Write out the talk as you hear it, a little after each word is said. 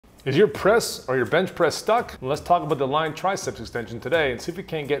Is your press or your bench press stuck? Let's talk about the line triceps extension today and see if we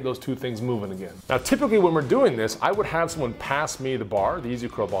can't get those two things moving again. Now, typically when we're doing this, I would have someone pass me the bar, the Easy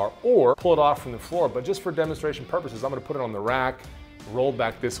Curl bar, or pull it off from the floor, but just for demonstration purposes, I'm gonna put it on the rack, roll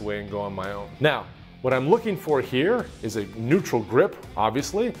back this way and go on my own. Now, what I'm looking for here is a neutral grip,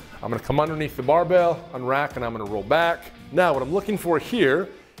 obviously. I'm gonna come underneath the barbell, unrack, and I'm gonna roll back. Now, what I'm looking for here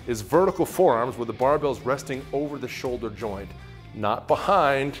is vertical forearms where the barbell is resting over the shoulder joint, not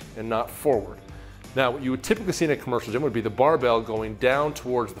behind and not forward. Now, what you would typically see in a commercial gym would be the barbell going down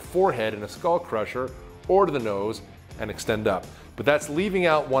towards the forehead in a skull crusher or to the nose and extend up. But that's leaving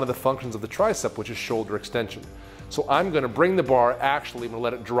out one of the functions of the tricep, which is shoulder extension. So I'm gonna bring the bar, actually, I'm gonna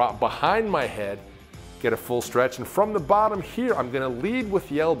let it drop behind my head, get a full stretch, and from the bottom here, I'm gonna lead with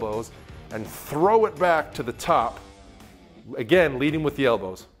the elbows and throw it back to the top. Again, leading with the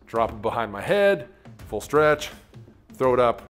elbows. Drop it behind my head, full stretch, throw it up,